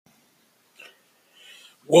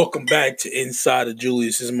Welcome back to Inside of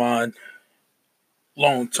Julius's Mind.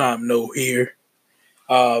 Long time no here.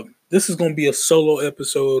 This is going to be a solo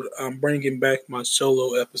episode. I'm bringing back my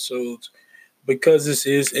solo episodes because this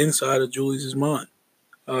is Inside of Julius's Mind.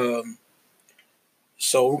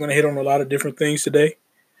 So we're going to hit on a lot of different things today.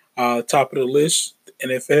 Top of the list,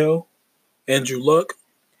 NFL, Andrew Luck,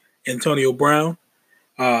 Antonio Brown,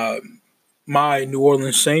 my New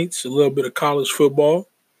Orleans Saints, a little bit of college football.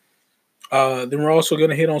 Then we're also going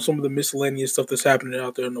to hit on some of the miscellaneous stuff that's happening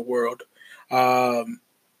out there in the world.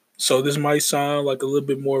 So this might sound like a little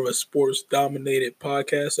bit more of a sports-dominated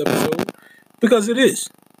podcast episode because it is.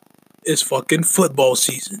 It's fucking football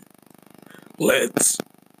season. Let's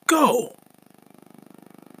go.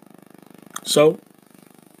 So,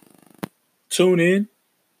 tune in,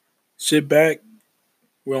 sit back.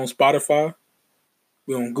 We're on Spotify.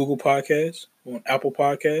 We're on Google Podcasts. We're on Apple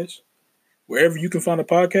Podcasts. Wherever you can find a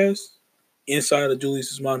podcast, Inside of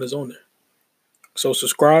Julius's Mind is on there. So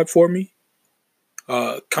subscribe for me.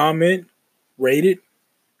 Comment, rate it,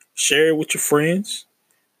 share it with your friends.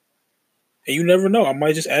 And you never know. I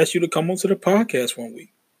might just ask you to come onto the podcast one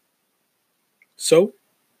week. So,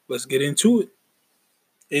 let's get into it.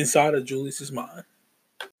 Inside of Julius's Mind.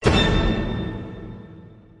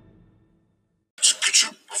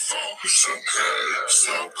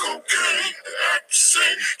 Sell cocaine, act the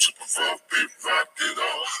same. Took a 4-bit rock it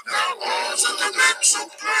all. Now all's in the mental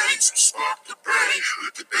planes. Spark the brain,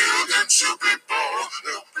 with the building to be born.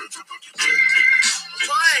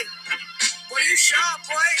 Boy, you sharp,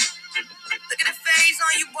 boy. Look at the face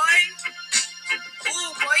on you, boy.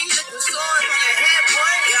 Ooh, boy, you look with swords on your head,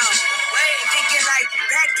 boy. Yo, wait, thinking like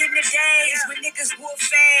back in the days when niggas wore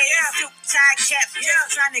fades. Suit tie caps,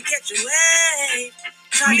 just trying to catch a wave.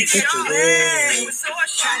 Trying to catch a wave.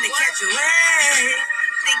 Trying to catch a wave.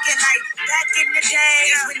 Thinking like back in the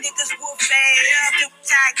days when niggas wore fades. Suit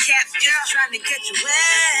tie caps, just trying to catch a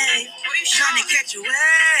wave. Trying to catch a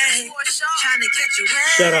wave. Trying to catch a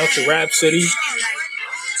wave. Shout out to Rap City.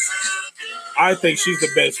 I think she's the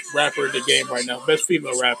best rapper in the game right now. Best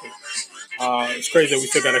female rapper. It's crazy that we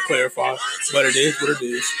still got to clarify, but it is what it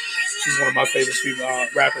is. She's one of my favorite female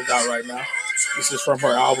rappers out right now. This is from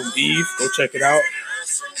her album Eve. Go check it out.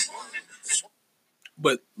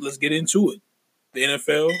 But let's get into it. The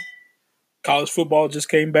NFL, college football just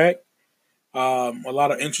came back. A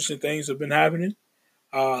lot of interesting things have been happening.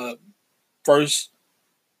 First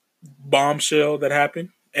bombshell that happened,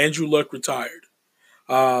 Andrew Luck retired.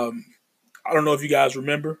 I don't know if you guys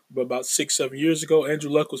remember, but about 6-7 years ago, Andrew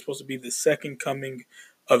Luck was supposed to be the second coming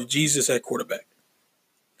of Jesus at quarterback.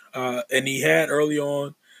 And he had early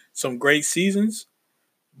on some great seasons,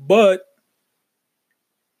 but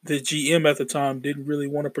the GM at the time didn't really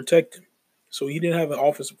want to protect him. So he didn't have an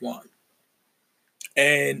offensive line.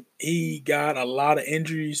 And he got a lot of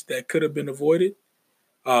injuries that could have been avoided.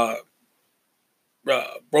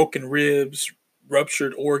 Broken ribs,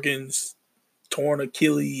 ruptured organs, torn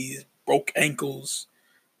Achilles, broke ankles,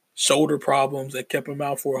 shoulder problems that kept him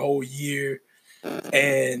out for a whole year.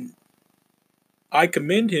 And I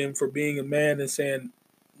commend him for being a man and saying,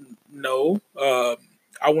 no, I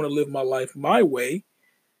want to live my life my way,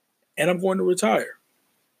 and I'm going to retire.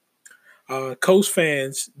 Coast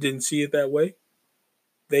fans didn't see it that way.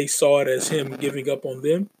 They saw it as him giving up on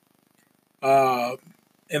them, and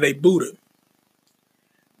they booed him.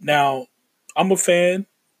 Now, I'm a fan.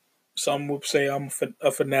 Some would say I'm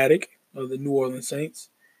a fanatic of the New Orleans Saints.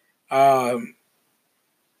 I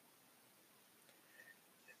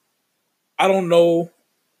don't know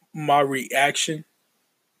my reaction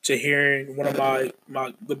to hearing one of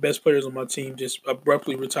the best players on my team just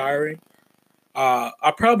abruptly retiring.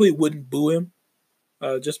 I probably wouldn't boo him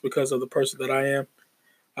just because of the person that I am.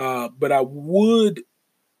 But I would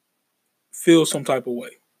feel some type of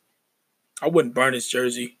way. I wouldn't burn his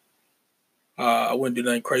jersey. I wouldn't do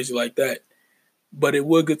nothing crazy like that. But it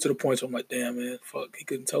would get to the point where I'm like, damn, man, fuck, he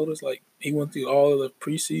couldn't told us. Like, he went through all of the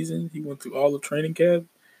preseason. He went through all the training camp.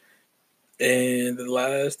 And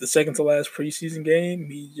the second to last preseason game,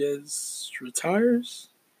 he just retires.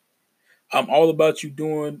 I'm all about you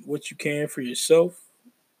doing what you can for yourself.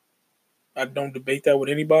 I don't debate that with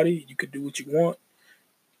anybody. You could do what you want.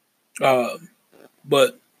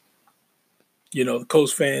 But, the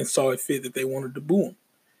Colts fans saw it fit that they wanted to boo him.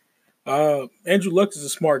 Andrew Luck is a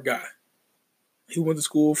smart guy. He went to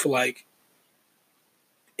school for,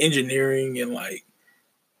 engineering and,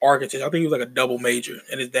 architecture. I think he was, a double major,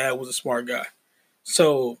 and his dad was a smart guy.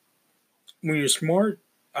 So, when you're smart,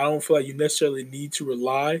 I don't feel like you necessarily need to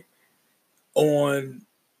rely on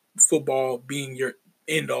football being your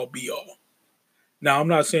end-all, be-all. Now, I'm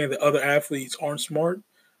not saying that other athletes aren't smart.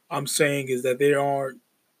 I'm saying is that they aren't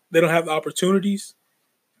they don't have the opportunities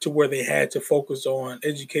to where they had to focus on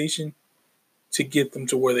education to get them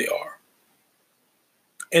to where they are.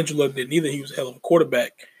 Andrew Luck didn't either. He was a hell of a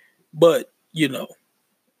quarterback. But,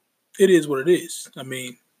 it is what it is. I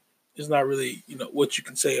mean, there's not really, what you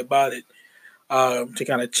can say about it to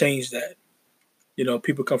kind of change that.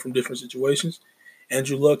 People come from different situations.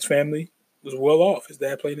 Andrew Luck's family was well off. His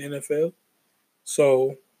dad played in the NFL.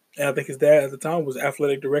 So, and I think his dad at the time was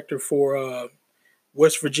athletic director for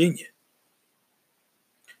West Virginia.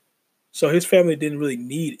 So his family didn't really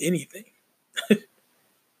need anything.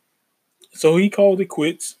 So he called it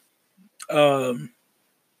quits. Um,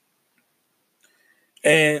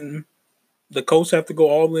 and the Colts have to go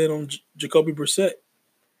all in on Jacoby Brissett.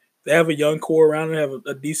 They have a young core around them, have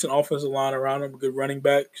a decent offensive line around them, good running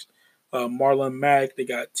backs. Marlon Mack, they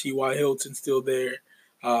got T.Y. Hilton still there.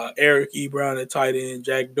 Eric Ebron at tight end,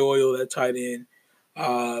 Jack Doyle at tight end.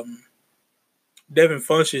 Devin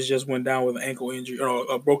Funchess just went down with an ankle injury, or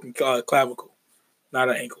a broken clavicle, not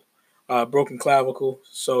an ankle. Broken clavicle,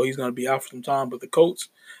 so he's going to be out for some time. But the Colts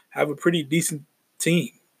have a pretty decent team.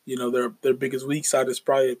 Their biggest weak side is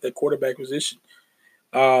probably at the quarterback position.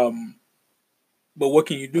 But what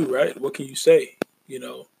can you do, right? What can you say?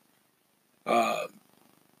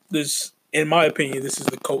 This, in my opinion, this is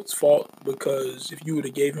the Colts' fault, because if you would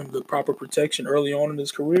have gave him the proper protection early on in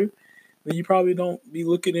his career, then you probably don't be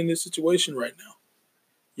looking in this situation right now.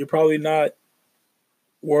 You're probably not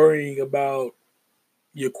worrying about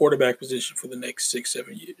your quarterback position for the next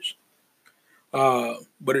 6-7 years.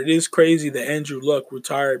 But it is crazy that Andrew Luck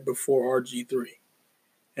retired before RG3.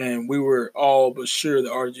 And we were all but sure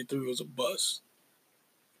that RG3 was a bust.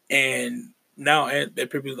 And now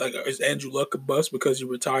people like, is Andrew Luck a bust because he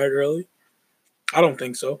retired early? I don't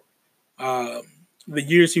think so. The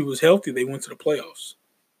years he was healthy, they went to the playoffs.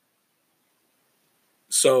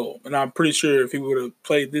 So, and I'm pretty sure if he would have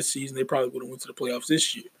played this season, they probably would have went to the playoffs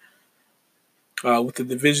this year with the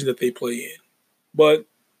division that they play in. But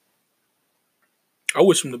I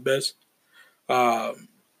wish him the best. I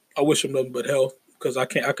wish him nothing but health, because I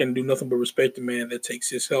can do nothing but respect the man that takes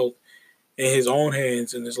his health in his own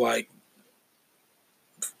hands and is like,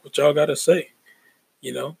 what y'all got to say?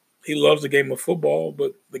 He loves the game of football,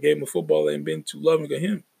 but the game of football ain't been too loving to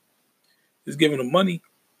him. It's giving him money,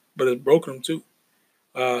 but it's broken him too.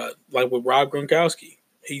 Like with Rob Gronkowski,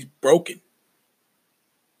 he's broken.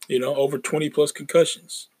 Over 20 plus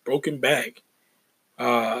concussions, broken back,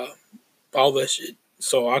 all that shit.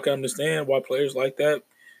 So I can understand why players like that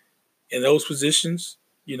in those positions,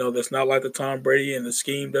 that's not like the Tom Brady, and the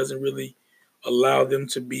scheme doesn't really allow them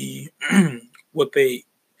to be what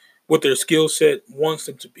their skill set wants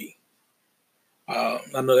them to be. I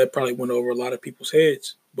know that probably went over a lot of people's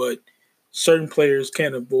heads, but certain players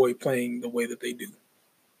can't avoid playing the way that they do.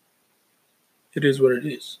 It is what it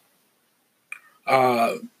is.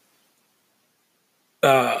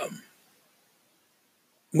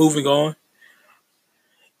 Moving on.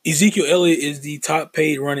 Ezekiel Elliott is the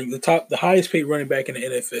highest paid running back in the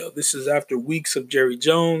NFL. This is after weeks of Jerry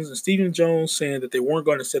Jones and Stephen Jones saying that they weren't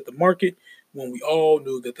going to set the market, when we all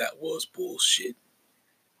knew that was bullshit.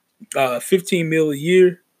 15 mil a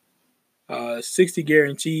year, 60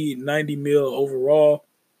 guaranteed, 90 mil overall.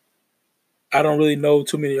 I don't really know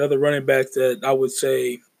too many other running backs that I would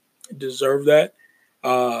say deserve that.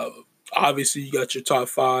 Obviously, you got your top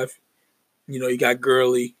five. You got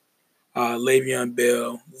Gurley, Le'Veon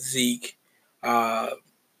Bell, Zeke,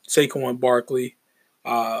 Saquon Barkley,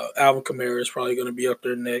 Alvin Kamara is probably going to be up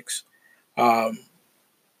there next.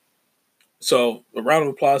 So a round of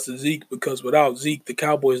applause to Zeke, because without Zeke, the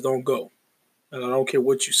Cowboys don't go. And I don't care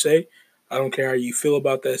what you say. I don't care how you feel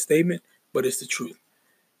about that statement, but it's the truth.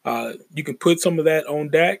 You can put some of that on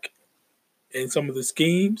Dak and some of the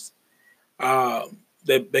schemes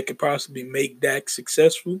that could possibly make Dak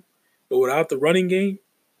successful. But without the running game,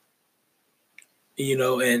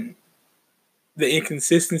 and the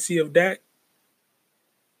inconsistency of Dak,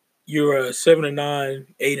 you're a 7-9,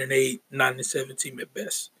 8-8, 9-7 team at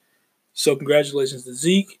best. So congratulations to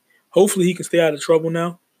Zeke. Hopefully he can stay out of trouble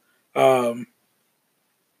now. And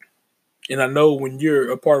I know when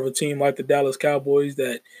you're a part of a team like the Dallas Cowboys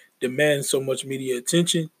that demands so much media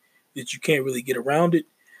attention that you can't really get around it.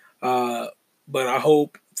 But I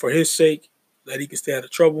hope for his sake that he can stay out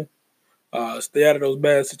of trouble, stay out of those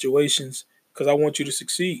bad situations, because I want you to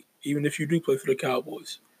succeed, even if you do play for the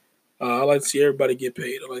Cowboys. I like to see everybody get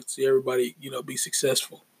paid. I like to see everybody, be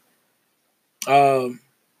successful. And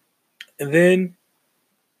then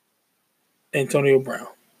Antonio Brown.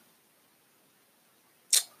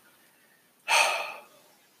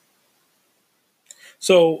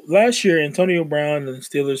 So last year, Antonio Brown and the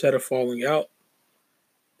Steelers had a falling out.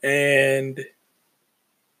 and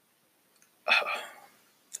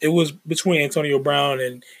it was between Antonio Brown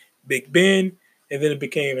and Big Ben, and then it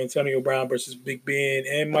became Antonio Brown versus Big Ben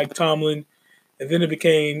and Mike Tomlin, and then it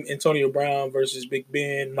became Antonio Brown versus Big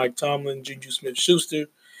Ben, Mike Tomlin, Juju Smith-Schuster,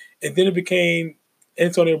 and then it became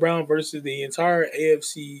Antonio Brown versus the entire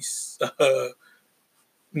AFC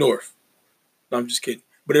North. No, I'm just kidding,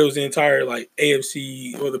 but it was the entire like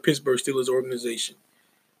AFC or the Pittsburgh Steelers organization.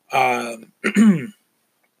 Um, I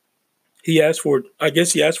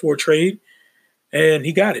guess he asked for a trade, and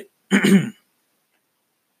he got it.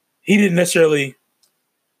 He didn't necessarily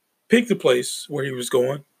pick the place where he was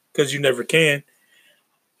going because you never can.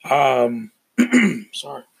 Sorry,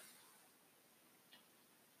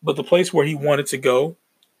 but the place where he wanted to go,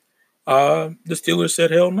 the Steelers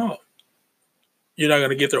said, "Hell no, you're not going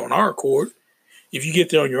to get there on our accord. If you get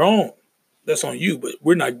there on your own, that's on you. But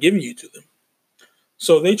we're not giving you to them."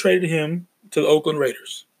 So they traded him to the Oakland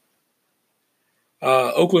Raiders.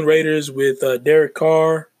 Oakland Raiders with Derek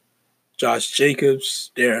Carr, Josh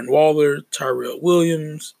Jacobs, Darren Waller, Tyrell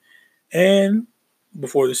Williams, and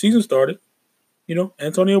before the season started,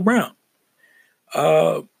 Antonio Brown.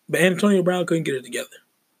 But Antonio Brown couldn't get it together.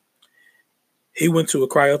 He went to a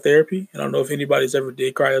cryotherapy. I don't know if anybody's ever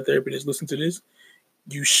did cryotherapy that's listened to this.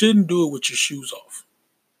 You shouldn't do it with your shoes off.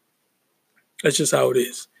 That's just how it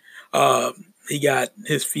is. He got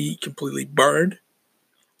his feet completely burned,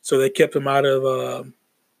 so they kept him out of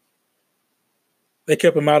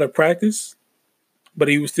practice. But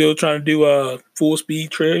he was still trying to do full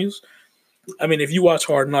speed trails. I mean, if you watch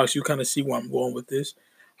Hard Knocks, you kind of see where I'm going with this.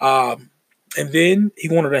 And then he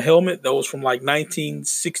wanted a helmet that was from like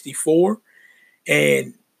 1964.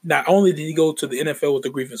 And not only did he go to the NFL with a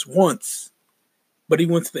grievance once, but he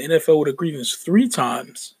went to the NFL with a grievance 3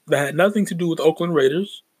 times that had nothing to do with Oakland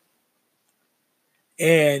Raiders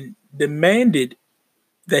and demanded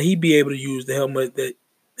that he be able to use the helmet that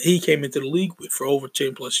he came into the league with for over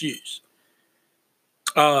 10 plus years.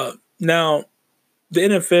 Now, the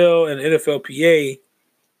NFL and NFLPA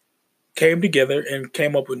came together and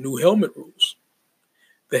came up with new helmet rules.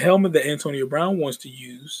 The helmet that Antonio Brown wants to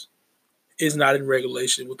use is not in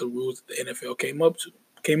regulation with the rules that the NFL came up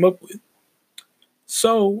with.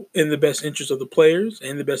 So, in the best interest of the players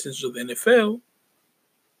and the best interest of the NFL,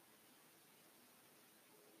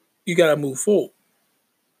 you got to move forward,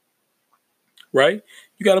 right?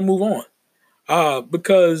 You got to move on,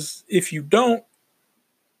 because if you don't,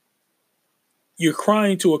 you're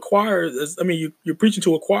crying to a choir. I mean, you're preaching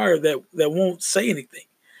to a choir that won't say anything.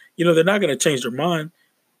 They're not going to change their mind.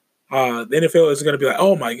 The NFL is going to be like,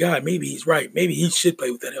 oh my God, maybe he's right. Maybe he should play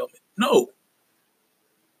with that helmet. No.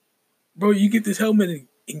 Bro, you get this helmet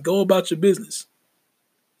and go about your business.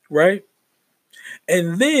 Right?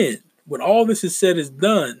 And then, when all this is said is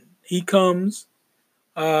done, he comes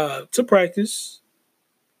to practice.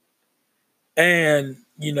 And,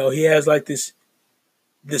 he has like this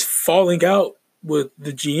falling out with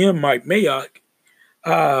the GM, Mike Mayock,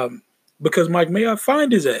 because Mike Mayock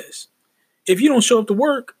fined his ass. If you don't show up to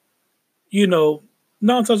work, 9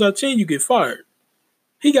 times out of 10, you get fired.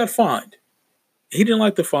 He got fined. He didn't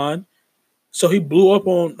like the fine. So he blew up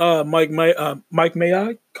on Mike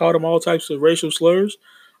Mayock, called him all types of racial slurs.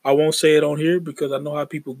 I won't say it on here because I know how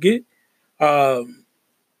people get. And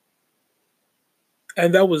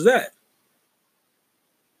that was that.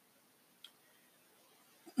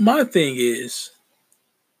 My thing is,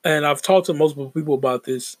 and I've talked to multiple people about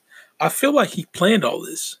this, I feel like he planned all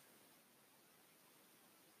this.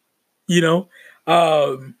 So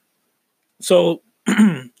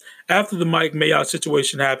after the Mike Mayock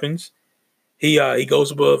situation happens, he goes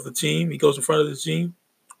above the team. He goes in front of the team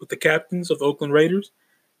with the captains of the Oakland Raiders,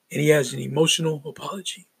 and he has an emotional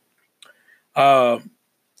apology. And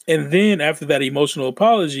then after that emotional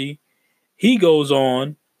apology, he goes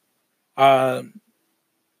on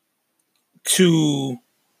to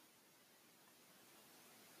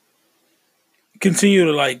continue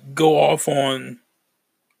to go off on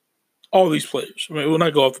all these players. I mean, well,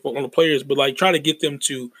 not go off on the players, but try to get them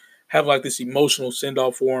to have this emotional send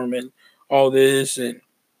off for him and all this and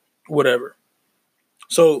whatever.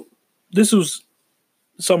 So this was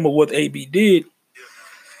some of what AB did.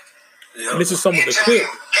 And this is some of the clip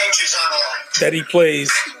that he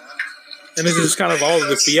plays. And this is kind of all of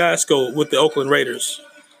the fiasco with the Oakland Raiders.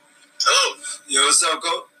 Hello. Yo, what's up, Coach?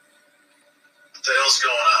 What the hell's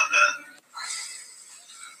going on, man?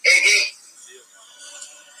 AB.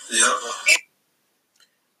 Yeah.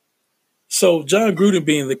 So John Gruden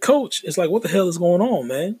being the coach, it's what the hell is going on,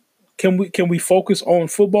 man? Can we focus on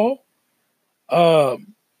football? Can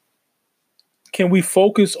we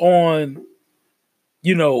focus on,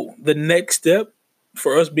 the next step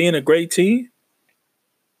for us being a great team.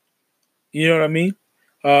 You know what I mean?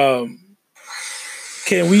 Um,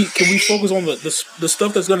 can we focus on the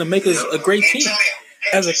stuff that's going to make us a great team?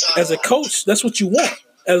 As a coach, that's what you want.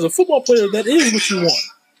 As a football player, that is what you want.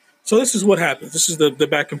 So this is what happens. This is the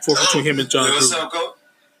back and forth between him and John Gruden. What's up, Coach? What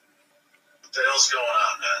the hell's going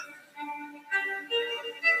on, man?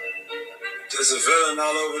 There's a villain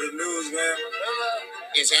all over the news, man.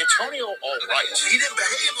 Is Antonio all right? He didn't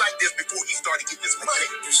behave like this before he started getting this money.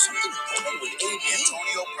 There's something wrong with AB.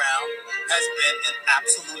 Antonio Brown has been an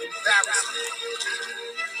absolute embarrassment.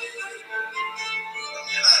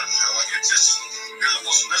 And I feel like you're the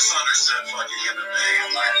most misunderstood fucking human being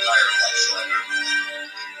in my entire life, Slender.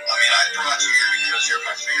 I mean, I brought you here because you're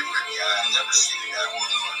my favorite guy. I've never seen a guy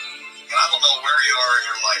work hard. But I don't know where you are in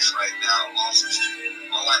your life right now, officer.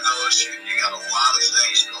 All I know is you got a lot of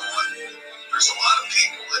things going. There's a lot of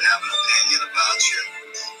people that have an opinion about you.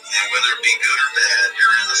 And whether it be good or bad,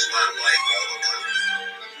 you're in the spotlight all the time.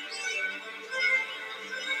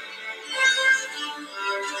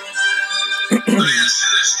 Let me ask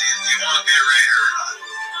you this, Steve. Do you want to be a Raider or not?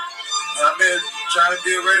 I've been trying to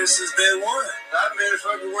be a Raider since day one. I've been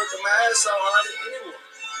fucking working my ass off on it.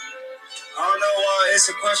 I don't know why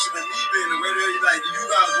it's a question of me being a Raider. Like, you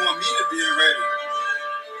guys want me to be a Raider.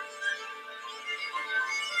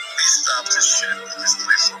 Please stop this shit. Just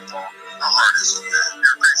play football. How hard is it, man?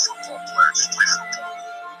 You're a great football player. Just play football.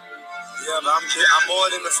 Yeah, but I'm more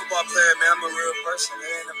than a football player, man. I'm a real person.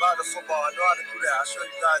 It ain't about the football. I know how to do that. I'll show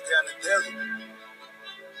you guys down the daily.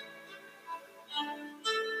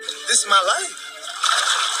 This is my life.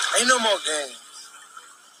 Ain't no more games.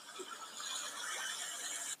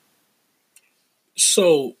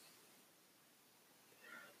 So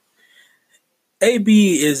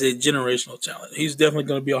AB is a generational talent. He's definitely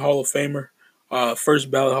going to be a Hall of Famer,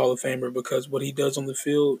 first ballot Hall of Famer, because what he does on the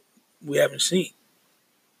field we haven't seen.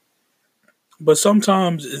 But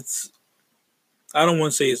sometimes I don't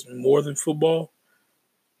want to say it's more than football,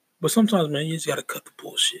 but sometimes, man, you just got to cut the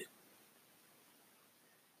bullshit.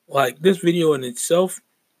 Like, this video in itself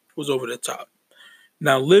was over the top.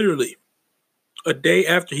 Now, literally, a day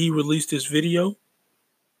after he released this video,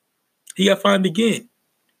 he got fined again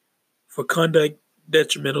for conduct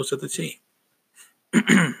detrimental to the team.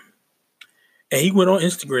 And he went on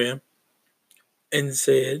Instagram and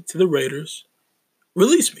said to the Raiders,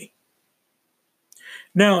 release me.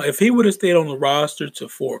 Now, if he would have stayed on the roster till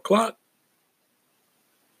 4 o'clock,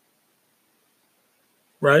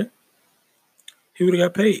 right, he would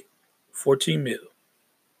have got paid $14 million.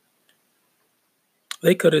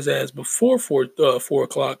 They cut his ass before 4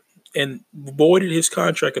 o'clock and voided his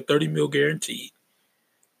contract at $30 million guaranteed.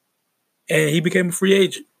 And he became a free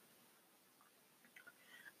agent.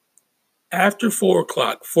 After 4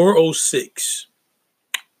 o'clock, 4:06,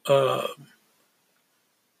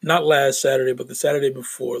 not last Saturday, but the Saturday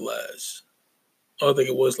before last. I don't think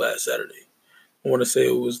it was last Saturday. I want to say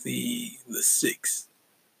it was the 6th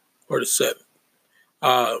or the 7th.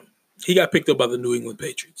 He got picked up by the New England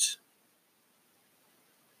Patriots.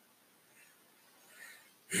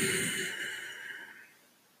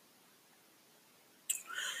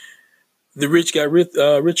 The rich got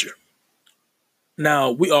richer.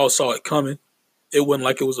 Now, we all saw it coming. It wasn't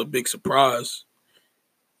like it was a big surprise.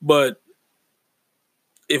 But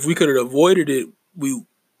if we could have avoided it, we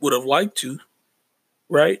would have liked to,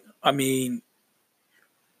 right? I mean,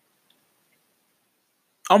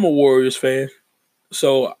 I'm a Warriors fan,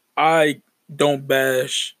 so I don't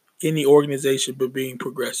bash any organization for being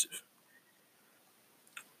progressive.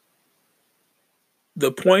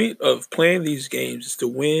 The point of playing these games is to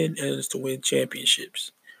win, and it's to win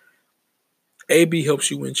championships. AB helps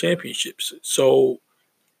you win championships. So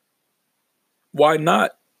why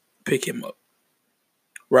not pick him up?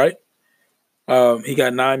 Right? He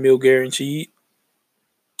got $9 million guaranteed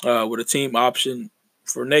with a team option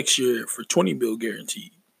for next year for $20 million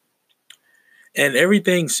guaranteed. And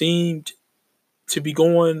everything seemed to be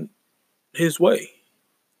going his way.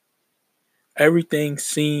 Everything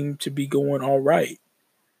seemed to be going all right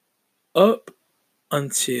up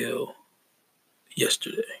until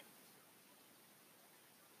yesterday.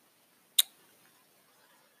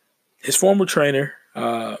 His former trainer,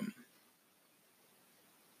 her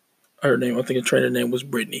name, I think the trainer name was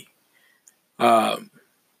Brittany,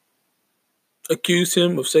 accused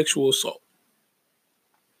him of sexual assault.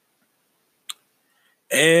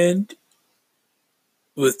 And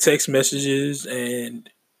with text messages and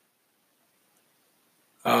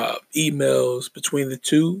emails between the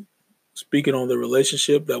two, speaking on the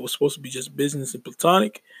relationship that was supposed to be just business and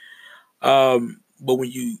platonic. But when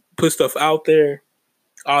you put stuff out there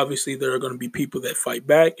Obviously, there are going to be people that fight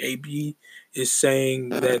back. AB is saying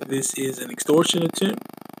that this is an extortion attempt.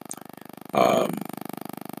 Um,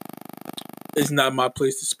 it's not my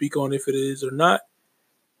place to speak on if it is or not.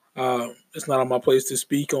 It's not on my place to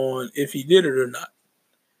speak on if he did it or not.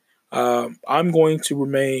 I'm going to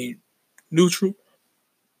remain neutral,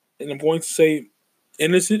 and I'm going to say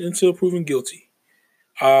innocent until proven guilty.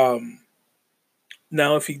 Um,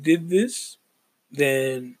 Now, if he did this,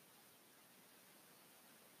 then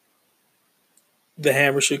the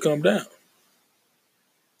hammer should come down.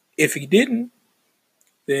 If he didn't,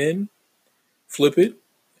 then flip it,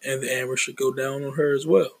 and the hammer should go down on her as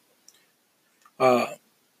well. Uh,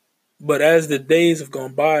 but as the days have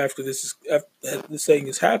gone by after this thing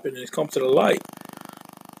has happened and it's come to the light,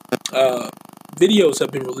 uh, videos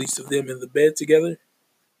have been released of them in the bed together,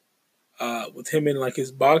 with him in like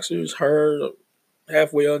his boxers, her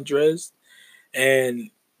halfway undressed, and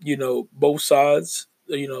both sides,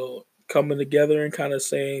 coming together and kind of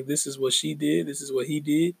saying this is what she did, this is what he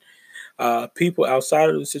did. People outside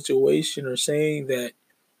of the situation are saying that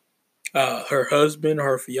her husband,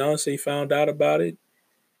 her fiance, found out about it,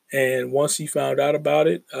 and once he found out about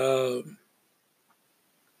it,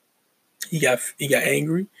 he got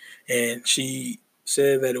angry, and she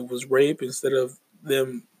said that it was rape instead of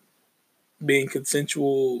them being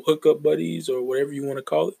consensual hookup buddies or whatever you want to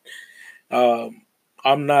call it.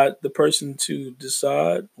 I'm not the person to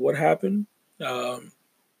decide what happened, um,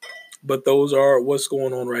 but those are what's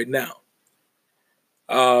going on right now.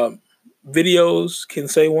 Um, Videos can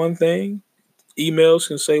say one thing, emails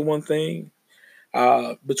can say one thing.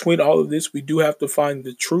 Between all of this, we do have to find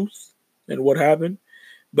the truth and what happened.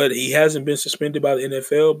 But he hasn't been suspended by the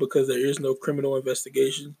NFL because there is no criminal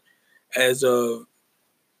investigation as of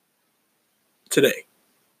today.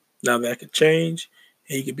 Now that could change.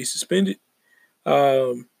 He could be suspended.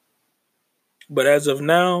 Um, but as of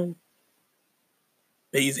now,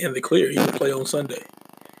 he's in the clear. He can play on Sunday.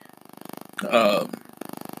 Um,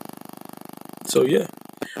 so yeah.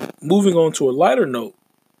 Moving on to a lighter note,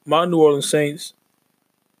 my New Orleans Saints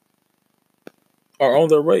are on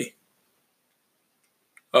their way.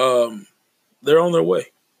 Um, they're on their way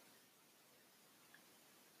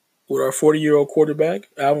with our 40-year-old quarterback,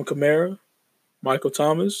 Alvin Kamara, Michael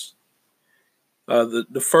Thomas,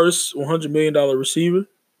 the first $100 million receiver,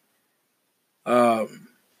 um,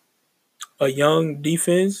 a young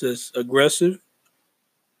defense that's aggressive.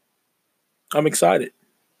 I'm excited.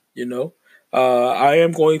 You know, I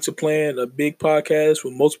am going to plan a big podcast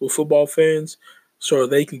with multiple football fans so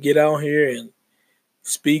they can get out here and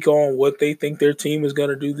speak on what they think their team is going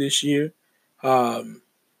to do this year. Um,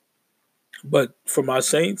 but for my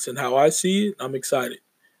Saints and how I see it, I'm excited.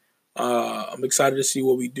 I'm excited to see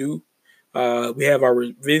what we do. We have our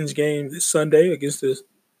revenge game this Sunday against the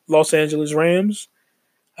Los Angeles Rams,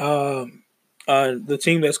 um, the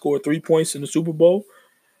team that scored 3 points in the Super Bowl.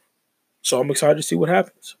 So I'm excited to see what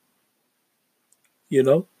happens. You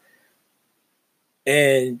know,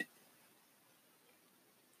 and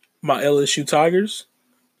my LSU Tigers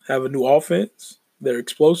have a new offense. They're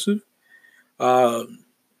explosive. Um,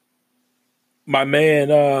 my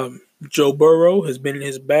man Joe Burrow has been in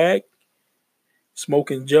his bag,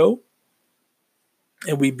 smoking Joe,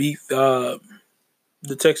 and we beat the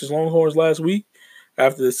Texas Longhorns last week.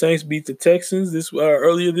 After the Saints beat the Texans this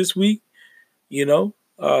earlier this week, so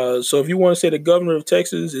if you want to say the governor of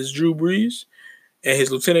Texas is Drew Brees and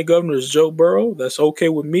his lieutenant governor is Joe Burrow, that's okay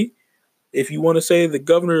with me. If you want to say the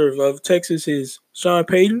governor of Texas is Sean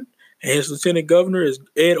Payton and his lieutenant governor is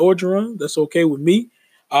Ed Orgeron, that's okay with me.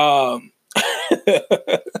 Um,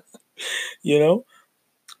 you know,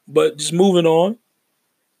 but just moving on.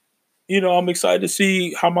 I'm excited to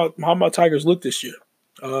see how my Tigers look this year.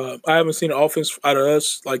 I haven't seen an offense out of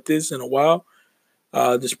us like this in a while.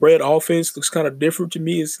 The spread offense looks kind of different to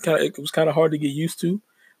me. It was kind of hard to get used to,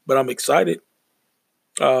 but I'm excited.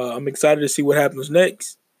 I'm excited to see what happens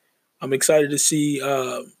next. I'm excited to see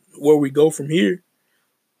where we go from here.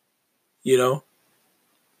 You know,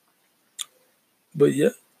 but yeah.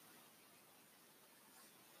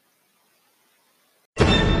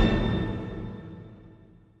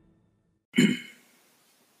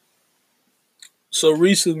 So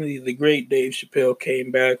recently, the great Dave Chappelle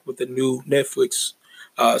came back with a new Netflix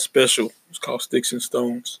special. It's called Sticks and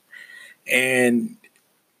Stones. And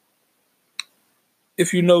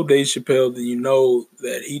if you know Dave Chappelle, then you know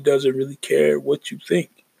that he doesn't really care what you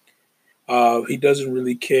think. He doesn't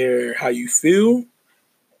really care how you feel.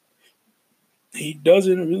 He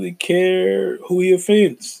doesn't really care who he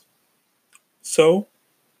offends. So,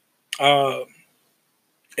 uh,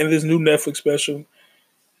 in this new Netflix special,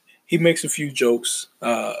 he makes a few jokes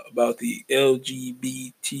about the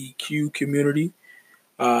LGBTQ community.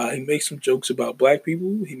 He makes some jokes about black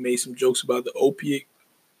people. He made some jokes about the opiate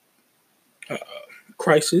uh,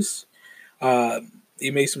 crisis. Uh,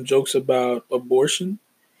 he made some jokes about abortion.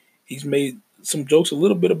 He's made some jokes a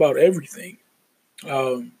little bit about everything.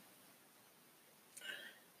 Um,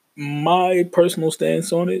 my personal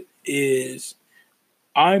stance on it is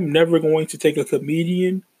I'm never going to take a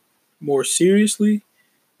comedian more seriously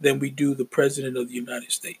than we do the President of the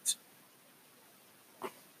United States.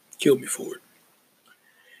 Kill me for it.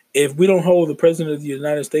 If we don't hold the President of the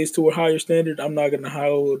United States to a higher standard, I'm not going to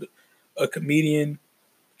hold a comedian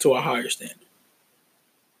to a higher standard.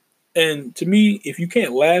 And to me, if you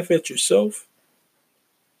can't laugh at yourself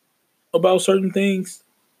about certain things,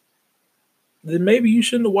 then maybe you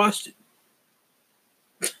shouldn't have watched it.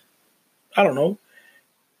 I don't know.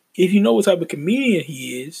 If you know what type of comedian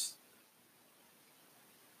he is,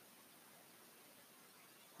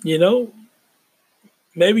 you know,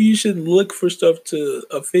 maybe you shouldn't look for stuff to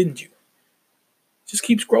offend you. Just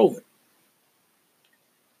keep scrolling.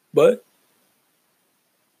 But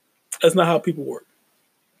that's not how people work.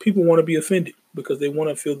 People want to be offended because they want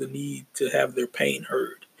to feel the need to have their pain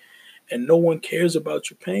heard. And no one cares about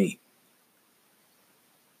your pain.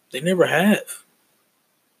 They never have.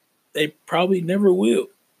 They probably never will.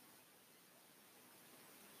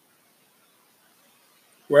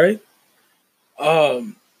 Right?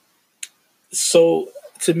 Um, so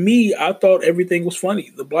to me, I thought everything was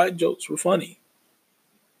funny. The black jokes were funny.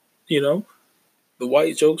 You know, the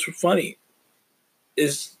white jokes were funny.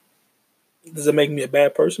 Is Does it make me a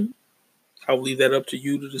bad person? I'll leave that up to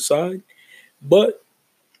you to decide. But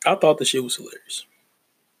I thought the shit was hilarious.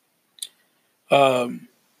 Um,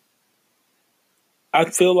 I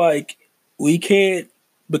feel like we can't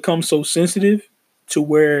become so sensitive to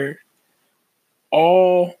where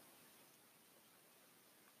all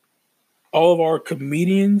all of our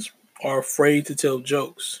comedians are afraid to tell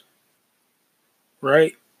jokes,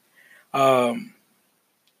 right? Um,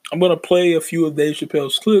 I'm gonna play a few of Dave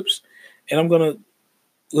Chappelle's clips, and I'm gonna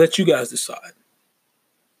let you guys decide.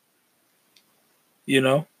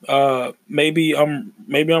 Maybe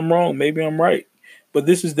I'm wrong, maybe I'm right, but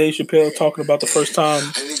this is Dave Chappelle talking about the first time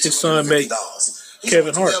his son met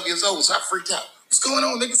Kevin Hart. 12 years old, so I freaked out. What's going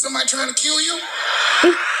on, nigga? Somebody trying to kill you?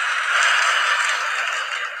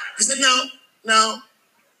 He said, no.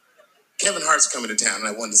 Kevin Hart's coming to town, and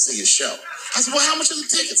I wanted to see his show. I said, well, how much are the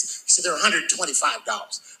tickets? He said, they're $125. I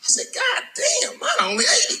said, God damn, mine are only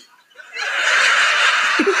 $80.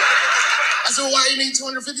 I said, well, why do you need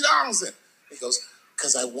 $250 then? He goes,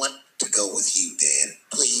 because I want to go with you, Dad.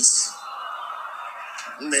 Please.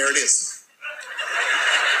 And there it is.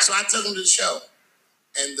 So I took him to the show.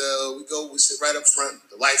 And we sit right up front.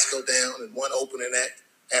 The lights go down, and one opening act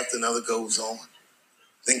after another goes on.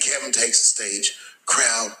 Then Kevin takes the stage.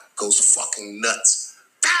 Crowd goes fucking nuts.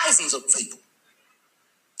 Thousands of people.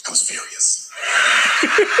 I was furious.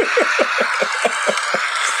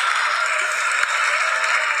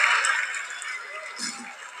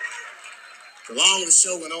 The longer the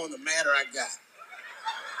show went on, the madder I got.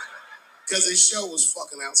 Because his show was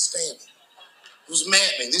fucking outstanding. It was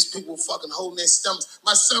maddening. These people were fucking holding their stomachs.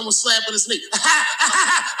 My son was slapping his knee.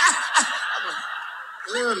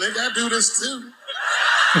 Yeah, nigga, I do this too.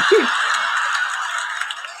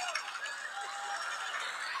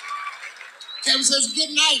 Kevin says, good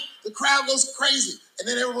night. The crowd goes crazy. And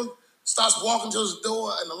then everyone starts walking to his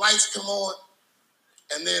door and the lights come on.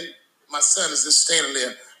 And then my son is just standing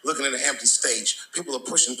there looking at an empty stage. People are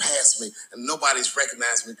pushing past me and nobody's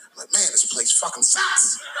recognizing me. I'm like, man, this place fucking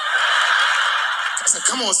sucks. I said,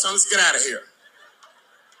 come on, son, let's get out of here.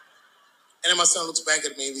 And then my son looks back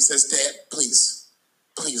at me and he says, Dad, please,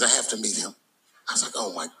 I have to meet him. I was like,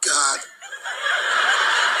 oh my God.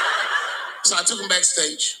 So I took him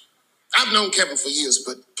backstage. I've known Kevin for years,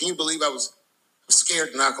 but can you believe I was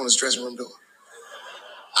scared to knock on his dressing room door?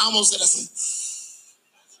 I almost said, I said,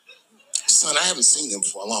 son, I haven't seen him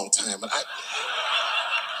for a long time, but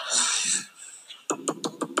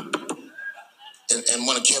and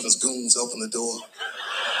one of Kevin's goons opened the door.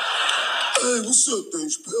 Hey, what's up, Dave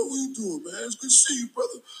Chappelle? What you doing, man? It's good to see you,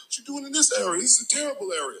 brother. What you doing in this area? This is a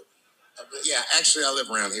terrible area. Yeah, actually, I live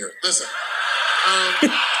around here. Listen.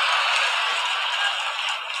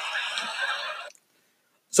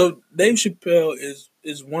 So Dave Chappelle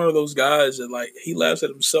is one of those guys that like he laughs at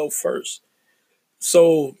himself first.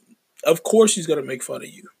 So of course he's gonna make fun of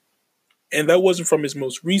you, and that wasn't from his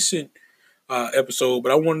most recent episode.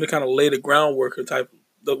 But I wanted to kind of lay the groundwork of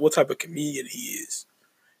what type of comedian he is.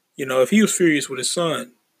 If he was furious with his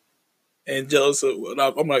son and jealous of, well,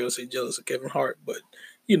 I'm not gonna say jealous of Kevin Hart, but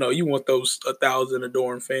you want those 1,000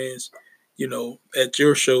 adoring fans, at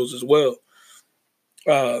your shows as well.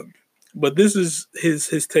 Uh, but this is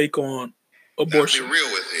his take on abortion. I'll be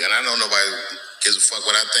real with you, and I know nobody gives a fuck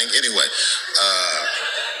what I think anyway.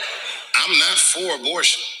 I'm not for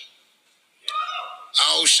abortion.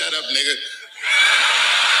 Oh, shut up, nigga.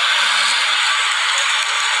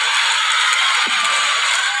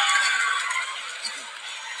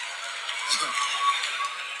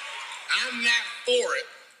 I'm not for it,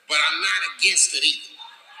 but I'm not against it either.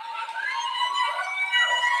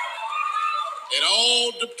 It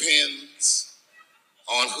all depends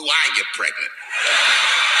on who I get pregnant.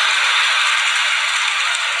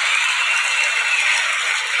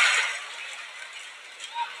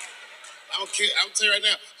 I don't care. I'll tell you right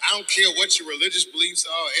now, I don't care what your religious beliefs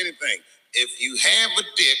are or anything. If you have a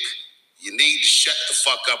dick, you need to shut the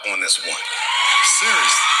fuck up on this one.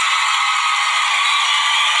 Seriously.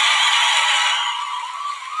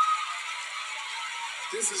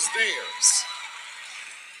 This is theirs.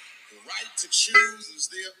 The right to choose is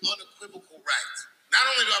their unequivocal right. Not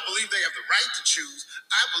only do I believe they have the right to choose,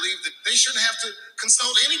 I believe that they shouldn't have to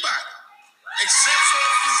consult anybody except for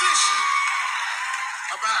a physician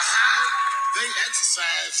about how they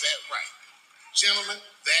exercise that right. Gentlemen,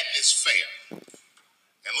 that is fair.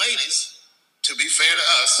 And ladies, to be fair to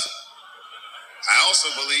us, I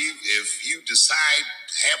also believe if you decide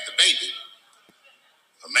to have the baby,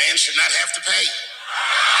 a man should not have to pay.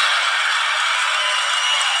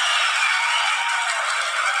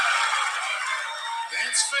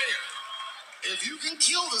 That's fair. If you can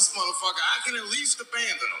kill this motherfucker, I can at least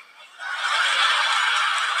abandon him.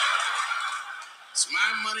 It's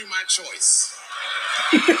my money, my choice.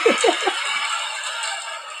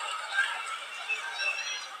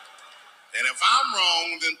 And if I'm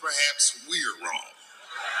wrong, then perhaps we're wrong.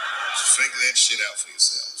 Just figure that shit out for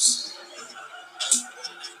yourselves.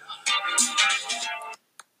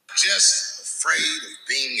 Just afraid of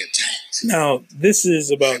being attacked. Now, this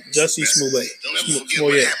is about Jussie Smollett. Don't ever forget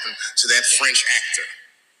what happened to that French actor.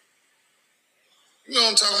 You know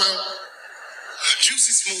what I'm talking about?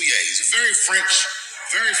 Jussie Smollett. He's a very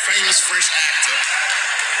famous French actor.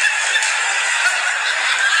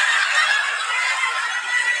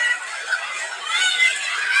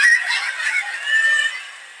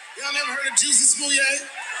 Y'all never heard of Jussie Smollett?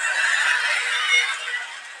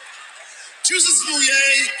 Jussie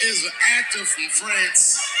Smollett is an actor from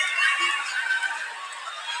France.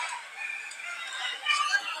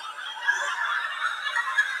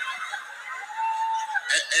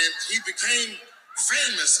 And he became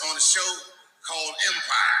famous on a show called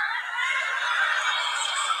Empire.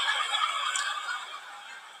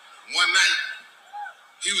 One night,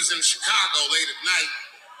 he was in Chicago late at night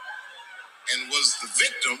and was the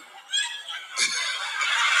victim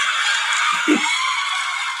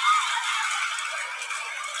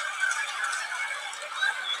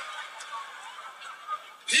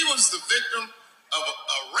he was the victim of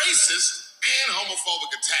a racist and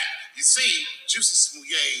homophobic attack. You see, Jussie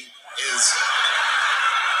Smollett is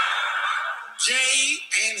gay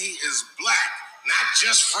and he is black, not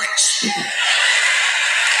just French.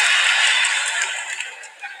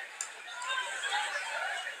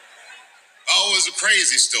 Oh, it was a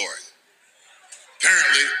crazy story.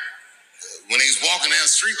 Apparently, when he was walking down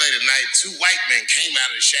the street late at night, two white men came out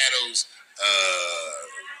of the shadows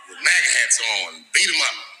with MAGA hats on, beat him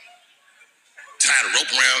up, tied a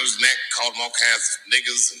rope around his neck, called him all kinds of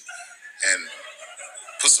niggas, and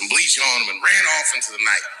put some bleach on him and ran off into the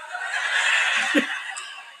night.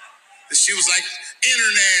 This shit was like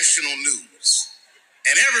international news.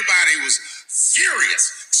 And everybody was furious,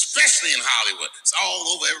 especially in Hollywood. It's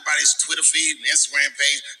all over everybody's Twitter feed and Instagram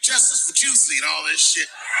page. Justice for Jussie and all this shit.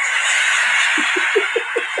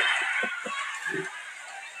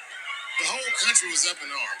 The whole country was up in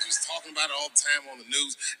arms. He was talking about it all the time on the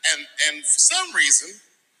news. And for some reason,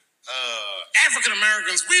 African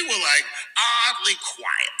Americans, we were like oddly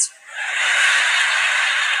quiet.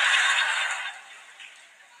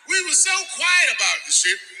 We were so quiet about this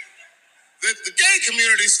shit that the gay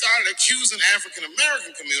community started accusing African American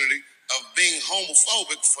community of being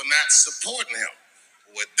homophobic for not supporting him.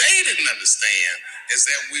 What they didn't understand is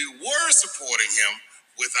that we were supporting him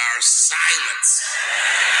with our silence.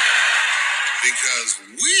 Because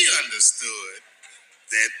we understood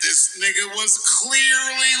that this nigga was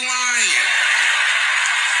clearly lying.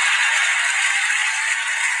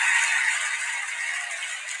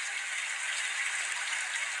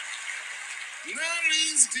 None of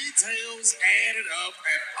these details added up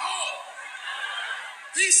at all.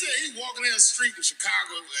 He said he walking down the street in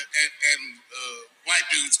Chicago and white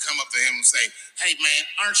dudes come up to him and say, "Hey man,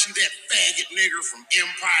 aren't you that faggot nigger from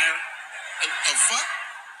Empire?" Fuck?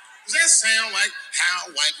 Does that sound like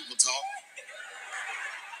how white people talk?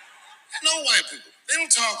 No white people. They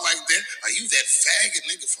don't talk like that. Are you that faggot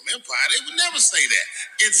nigga from Empire? They would never say that.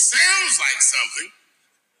 It sounds like something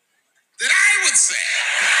that I would say.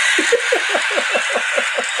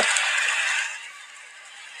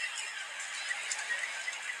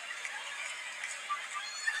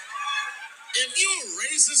 If you're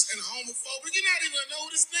racist and homophobic, you're not even gonna know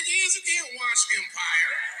who this nigga is. You can't watch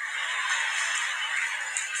Empire.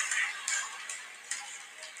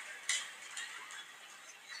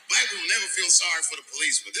 Black people never feel sorry for the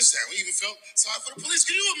police, but this time we even felt sorry for the police.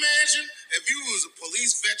 Can you imagine if you was a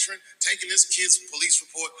police veteran taking this kid's police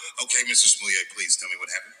report? Okay, Mr. Smoulier, please tell me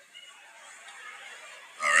what happened.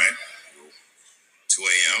 All right. 2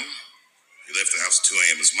 a.m. You left the house at 2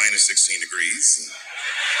 a.m. It's minus 16 degrees.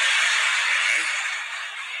 Right.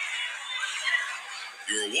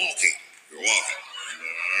 You were walking. All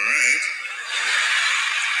right.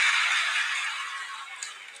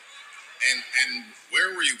 And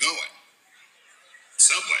where were you going?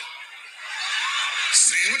 Subway.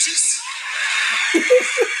 Sandwiches?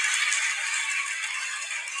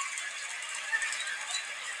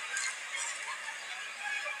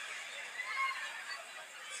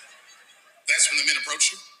 That's when the men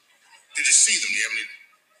approached you? Did you see them? Do you have any?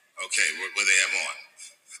 Okay, what they have on?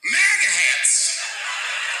 MAGA hats!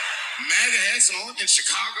 MAGA hats on in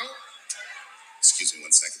Chicago? Excuse me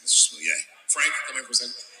 1 second, Mr. Smoulier. Frank, come here for a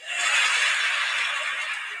second.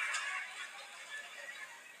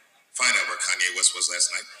 Find out where Kanye West was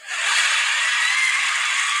last night.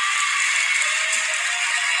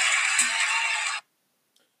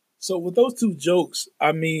 So with those two jokes,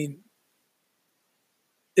 I mean,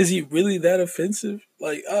 is he really that offensive?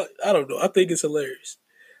 Like, I don't know. I think it's hilarious.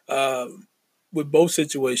 With both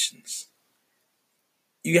situations,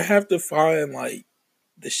 you have to find like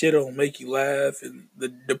the shit that'll make you laugh and the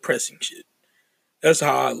depressing shit. That's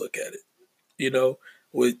how I look at it. You know,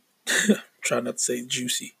 with try not to say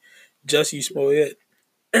juicy, Jussie Smollett.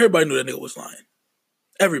 Everybody knew that nigga was lying.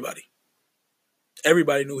 Everybody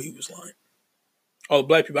knew he was lying. All the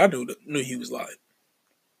black people I knew he was lying.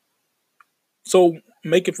 So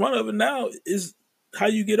making fun of it now is how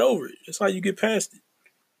you get over it. It's how you get past it.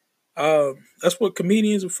 That's what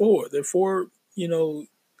comedians are for. They're for,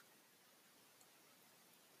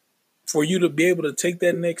 for you to be able to take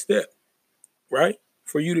that next step, right?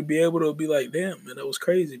 For you to be able to be like, damn, man, that was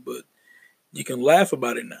crazy, but you can laugh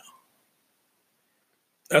about it now.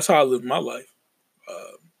 That's how I live my life.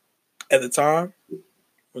 At the time,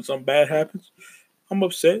 when something bad happens, I'm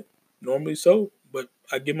upset, normally so, but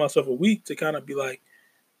I give myself a week to kind of be like,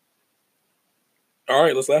 all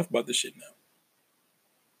right, let's laugh about this shit now.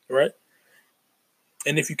 Right?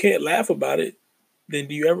 And if you can't laugh about it, then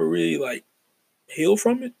do you ever really like heal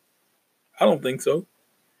from it? I don't think so.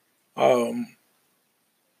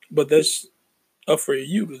 But that's up for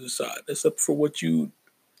you to decide. That's up for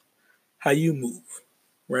how you move,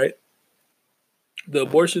 right? The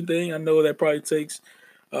abortion thing, I know that probably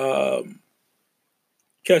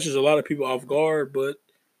catches a lot of people off guard, but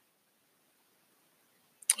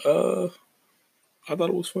I thought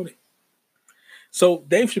it was funny. So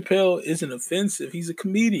Dave Chappelle isn't offensive. He's a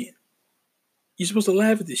comedian. You're supposed to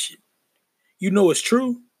laugh at this shit. You know it's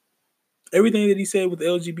true. Everything that he said with the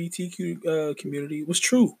LGBTQ community was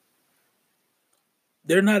true.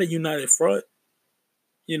 They're not a united front.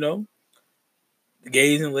 The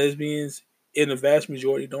gays and lesbians, in the vast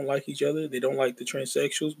majority, don't like each other. They don't like the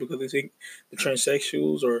transsexuals because they think the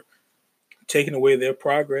transsexuals are taking away their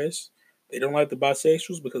progress. They don't like the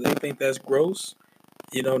bisexuals because they think that's gross.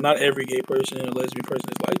 Not every gay person and a lesbian person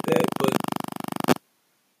is like that, but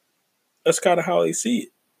that's kind of how they see it.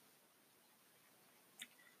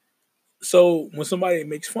 So when somebody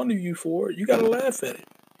makes fun of you for it, you gotta laugh at it.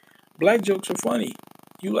 Black jokes are funny.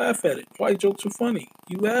 You laugh at it. White jokes are funny.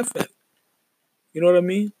 You laugh at it. You know what I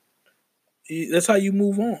mean? That's how you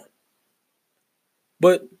move on.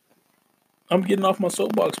 But I'm getting off my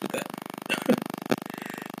soapbox with that.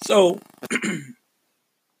 So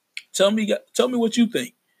tell me what you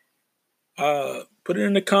think. Put it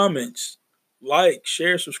in the comments. Like,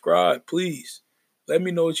 share, subscribe, please. Let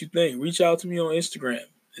me know what you think. Reach out to me on Instagram.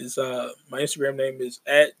 My Instagram name is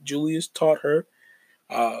 @JuliusTaughtHer.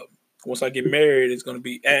 Once I get married, it's gonna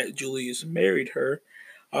be @JuliusMarriedHer.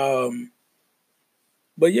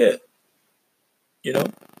 But yeah,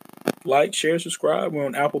 like, share, subscribe. We're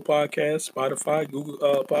on Apple Podcasts, Spotify, Google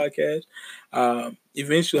Podcasts.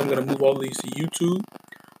 Eventually, I'm gonna move all of these to YouTube.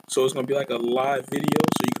 So it's gonna be like a live video,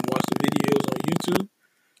 so you can watch the videos on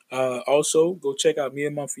YouTube. Also, go check out me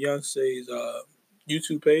and my fiance's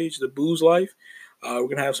YouTube page, The Booze Life. We're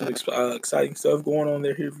gonna have some exciting stuff going on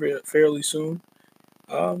there here fairly soon.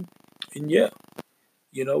 And yeah,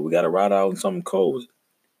 we gotta ride out on something cold.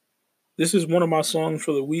 This is one of my songs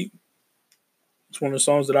for the week. It's one of the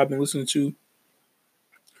songs that I've been listening to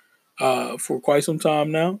for quite some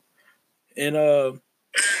time now, and I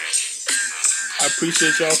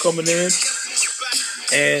appreciate y'all coming in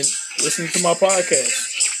and listening to my podcast.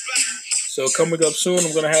 So coming up soon,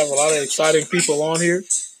 I'm gonna have a lot of exciting people on here,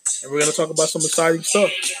 and we're gonna talk about some exciting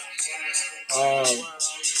stuff.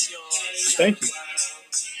 Thank you.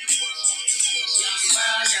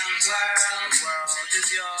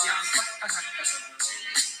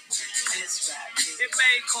 It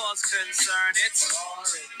may cause concern.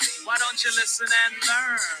 Why don't you listen and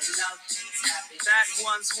learn? That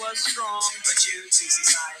once was strong, but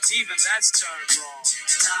even that's turned wrong.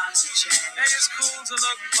 Hey, it's cool to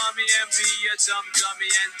look mummy and be a dumb dummy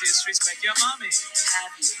and disrespect your mommy.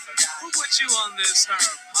 Who put you on this herb,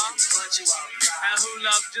 huh? And who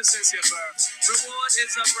loved you since your birth? Reward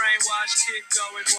is a brainwashed kid going